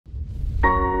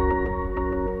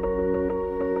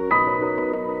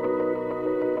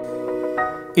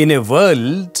In a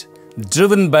world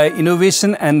driven by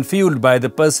innovation and fueled by the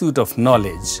pursuit of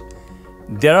knowledge,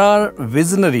 there are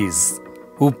visionaries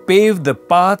who pave the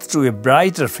path to a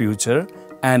brighter future,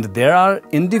 and there are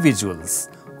individuals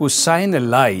who shine a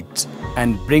light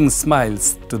and bring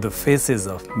smiles to the faces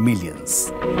of millions.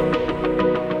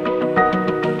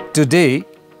 Today,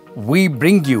 we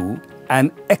bring you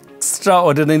an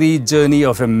extraordinary journey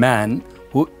of a man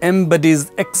who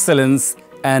embodies excellence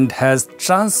and has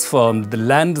transformed the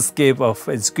landscape of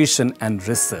education and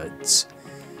research.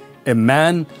 A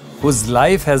man whose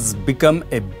life has become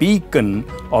a beacon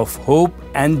of hope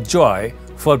and joy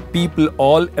for people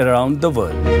all around the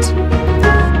world.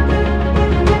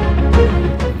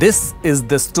 This is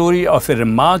the story of a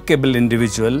remarkable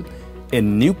individual, a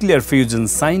nuclear fusion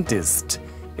scientist,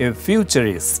 a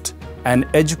futurist, an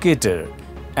educator,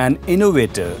 an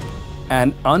innovator,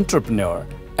 an entrepreneur,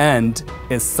 and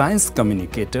a science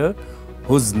communicator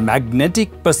whose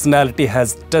magnetic personality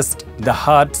has touched the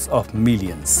hearts of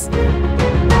millions.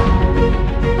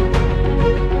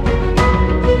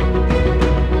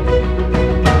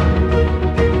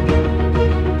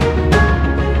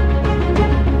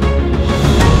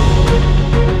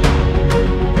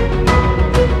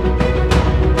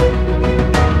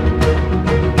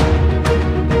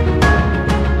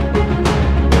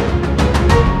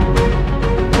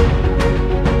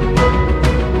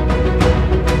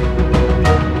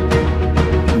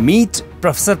 Meet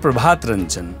Professor Prabhat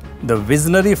Ranjan, the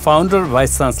visionary founder,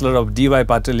 Vice Chancellor of D.Y.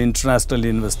 Patil International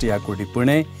University, Akoti,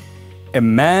 Pune, a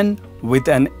man with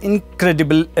an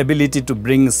incredible ability to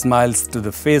bring smiles to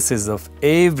the faces of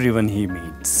everyone he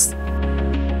meets.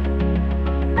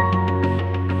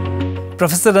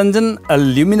 Professor Ranjan, a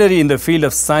luminary in the field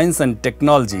of science and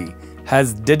technology,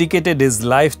 has dedicated his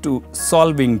life to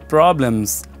solving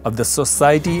problems of the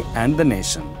society and the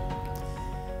nation.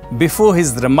 Before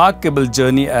his remarkable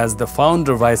journey as the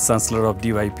founder Vice Chancellor of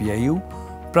DYPIU,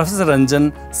 Professor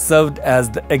Ranjan served as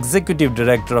the Executive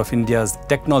Director of India's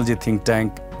technology think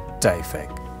tank, TIFAC.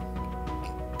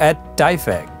 At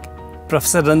TIFAC,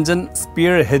 Professor Ranjan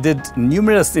spearheaded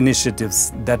numerous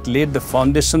initiatives that laid the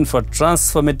foundation for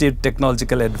transformative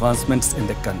technological advancements in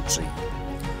the country.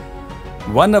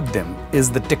 One of them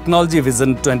is the Technology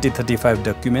Vision 2035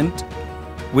 document,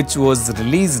 which was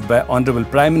released by Honorable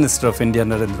Prime Minister of India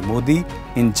Narendra Modi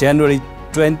in January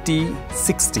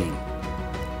 2016.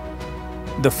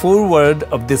 The foreword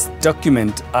of this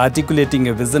document, articulating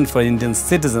a vision for Indian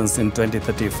citizens in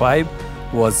 2035,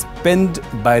 was penned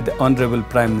by the Honorable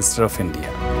Prime Minister of India.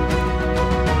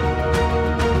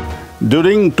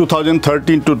 During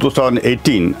 2013 to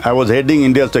 2018, I was heading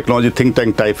India's technology think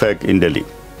tank TIFAC in Delhi.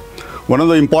 One of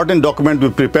the important documents we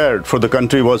prepared for the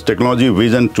country was Technology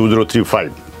Vision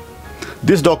 2035.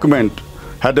 This document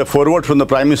had a foreword from the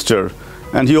Prime Minister,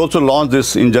 and he also launched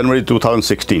this in January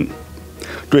 2016.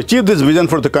 To achieve this vision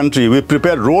for the country, we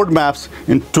prepared roadmaps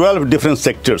in 12 different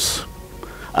sectors.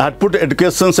 I had put the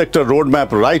education sector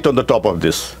roadmap right on the top of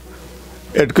this.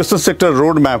 Education sector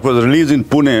roadmap was released in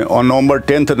Pune on November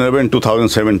 10th and 11th,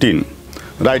 2017.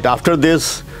 Right after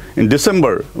this, in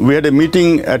December, we had a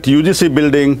meeting at UGC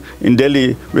building in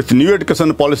Delhi with the New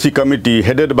Education Policy Committee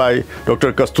headed by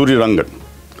Dr. Kasturi Rangan.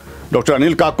 Dr.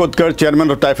 Anil Kakotkar,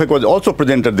 Chairman of TIFAC, was also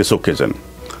present at this occasion.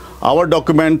 Our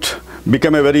document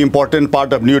became a very important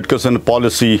part of New Education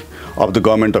Policy of the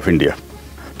Government of India.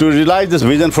 To realize this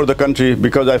vision for the country,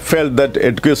 because I felt that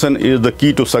education is the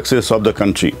key to success of the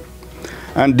country.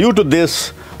 And due to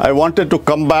this, I wanted to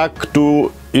come back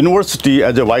to university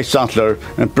as a Vice Chancellor,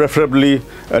 and preferably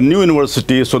a new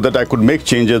university, so that I could make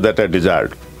changes that I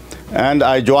desired. And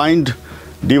I joined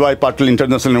D.Y. Patil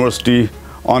International University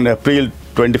on April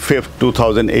 25th,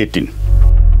 2018.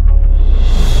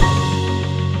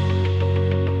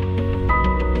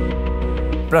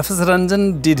 Professor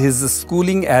Ranjan did his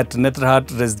schooling at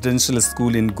Netrahat Residential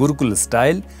School in Gurukul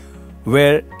style,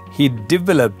 where he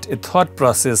developed a thought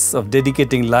process of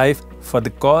dedicating life for the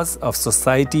cause of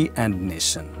society and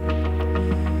nation.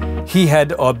 He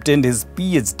had obtained his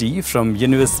PhD from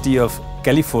University of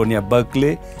California,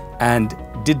 Berkeley, and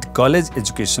did college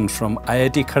education from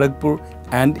IIT Kharagpur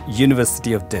and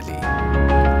University of Delhi.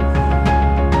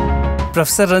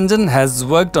 Professor Ranjan has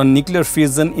worked on nuclear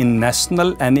fusion in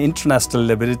national and international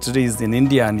laboratories in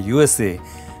India and USA,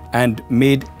 and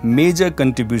made major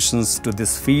contributions to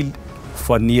this field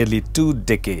for nearly 2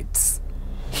 decades.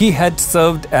 He had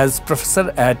served as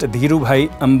professor at Dhirubhai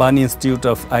Ambani Institute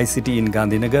of ICT in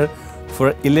Gandhinagar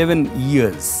for 11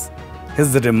 years.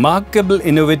 His remarkable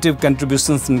innovative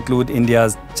contributions include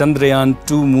India's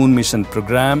Chandrayaan-2 moon mission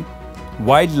program,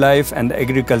 wildlife and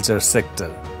agriculture sector.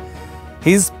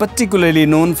 He is particularly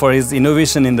known for his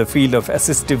innovation in the field of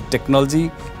assistive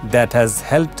technology that has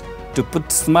helped to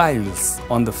put smiles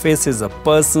on the faces of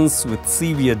persons with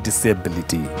severe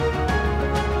disability.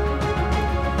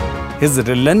 His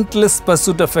relentless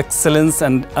pursuit of excellence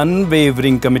and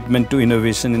unwavering commitment to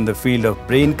innovation in the field of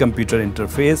brain-computer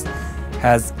interface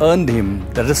has earned him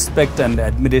the respect and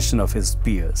admiration of his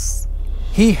peers.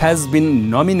 He has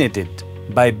been nominated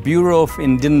by Bureau of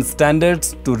Indian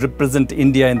Standards to represent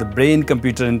India in the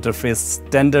brain-computer interface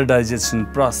standardization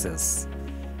process.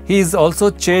 He is also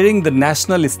chairing the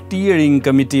National Steering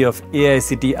Committee of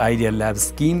AICT Idea Lab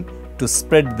scheme to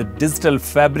spread the digital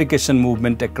fabrication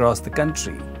movement across the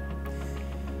country.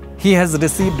 He has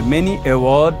received many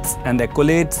awards and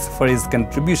accolades for his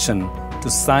contribution to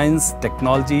science,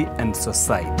 technology, and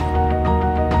society.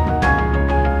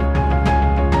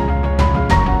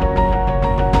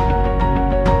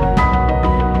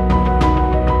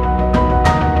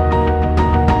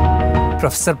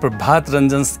 Professor Prabhat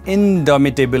Ranjan's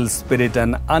indomitable spirit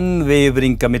and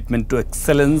unwavering commitment to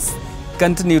excellence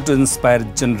continue to inspire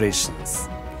generations.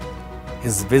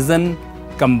 His vision,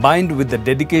 combined with the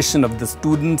dedication of the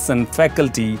students and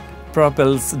faculty,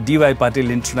 propels D.Y.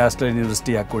 Patil International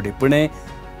University, Akode, Pune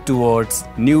towards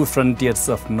new frontiers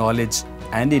of knowledge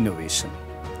and innovation.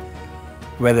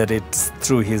 Whether it's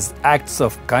through his acts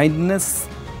of kindness,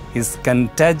 his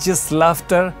contagious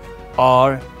laughter,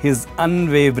 or his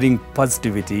unwavering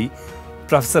positivity,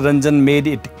 Professor Ranjan made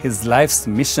it his life's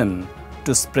mission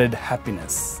to spread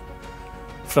happiness.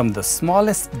 From the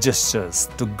smallest gestures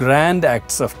to grand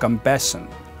acts of compassion,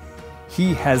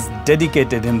 he has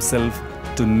dedicated himself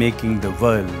to making the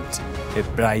world a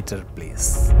brighter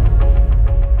place.